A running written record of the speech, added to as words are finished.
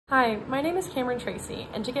Hi, my name is Tracy,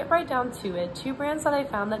 and to get right down to it, two brands that I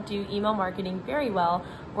found that do email marketing very well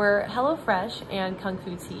were HelloFresh and Kung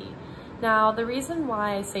Fu Tea. Now, the reason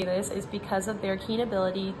why I say this is because of their keen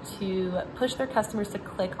ability to push their customers to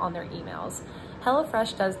click on their emails.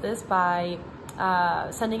 HelloFresh does this by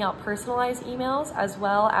sending out personalized emails as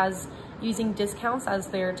well as using discounts as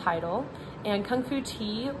their title, and Kung Fu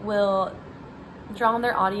Tea will draw on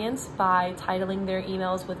their audience by titling their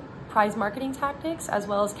emails with prize marketing tactics as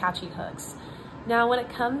well as catchy hooks. Now, when it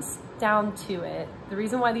comes down to it, the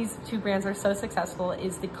reason why these two brands are so successful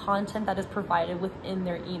is the content that is provided within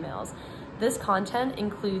their emails. This content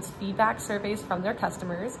includes feedback surveys from their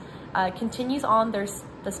customers, continues on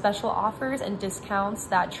the special offers and discounts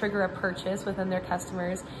that trigger a purchase within their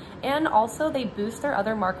customers, and also they boost their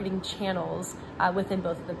other marketing channels within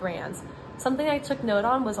both of the brands. Something I took note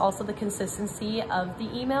on was also the consistency of the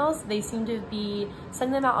emails. They seem to be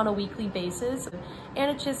sending them out on a weekly basis, and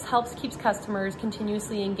it just keeps customers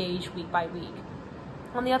continuously engaged week by week.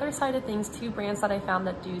 On the other side of things, two brands that I found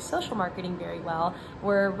that do social marketing very well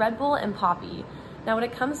were Red Bull and Poppi. Now, when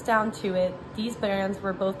it comes down to it, these brands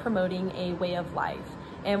were both promoting a way of life.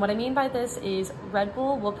 And what I mean by this is Red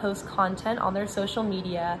Bull will post content on their social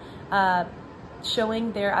media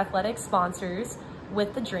showing their athletic sponsors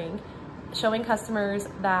with the drink, showing customers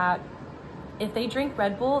that if they drink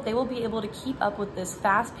Red Bull, they will be able to keep up with this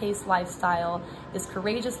fast-paced lifestyle, this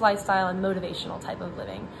courageous lifestyle and motivational type of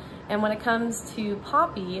living. And when it comes to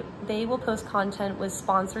Poppi, they will post content with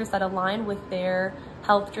sponsors that align with their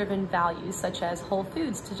health-driven values, such as Whole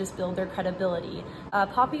Foods, to just build their credibility.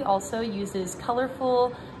 Poppi also uses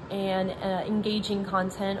colorful and engaging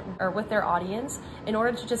content with their audience in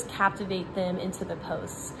order to just captivate them into the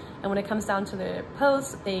posts. And when it comes down to the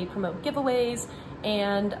posts, they promote giveaways.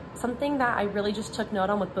 And something that I really just took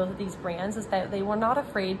note on with both of these brands is that they were not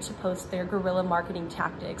afraid to post their guerrilla marketing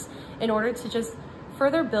tactics in order to just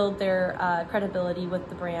further build their credibility with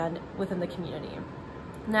the brand within the community.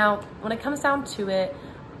 Now, when it comes down to it,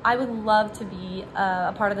 I would love to be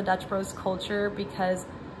a part of the Dutch Bros culture, because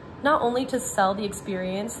not only to sell the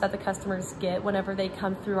experience that the customers get whenever they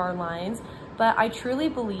come through our lines, but I truly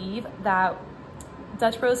believe that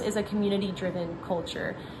Dutch Bros is a community-driven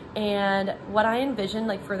culture. And what I envision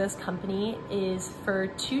for this company is for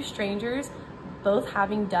two strangers, both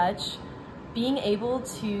having Dutch, being able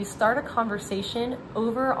to start a conversation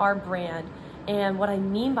over our brand. And what I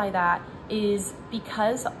mean by that is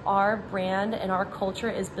because our brand and our culture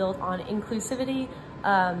is built on inclusivity,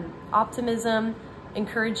 optimism,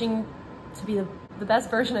 encouraging to be the best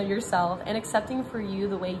version of yourself and accepting for you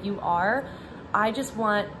the way you are, I just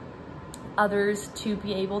want others to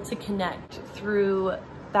be able to connect through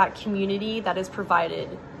that community that is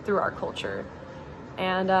provided through our culture.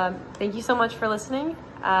 And thank you so much for listening.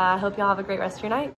 I hope y'all have a great rest of your night.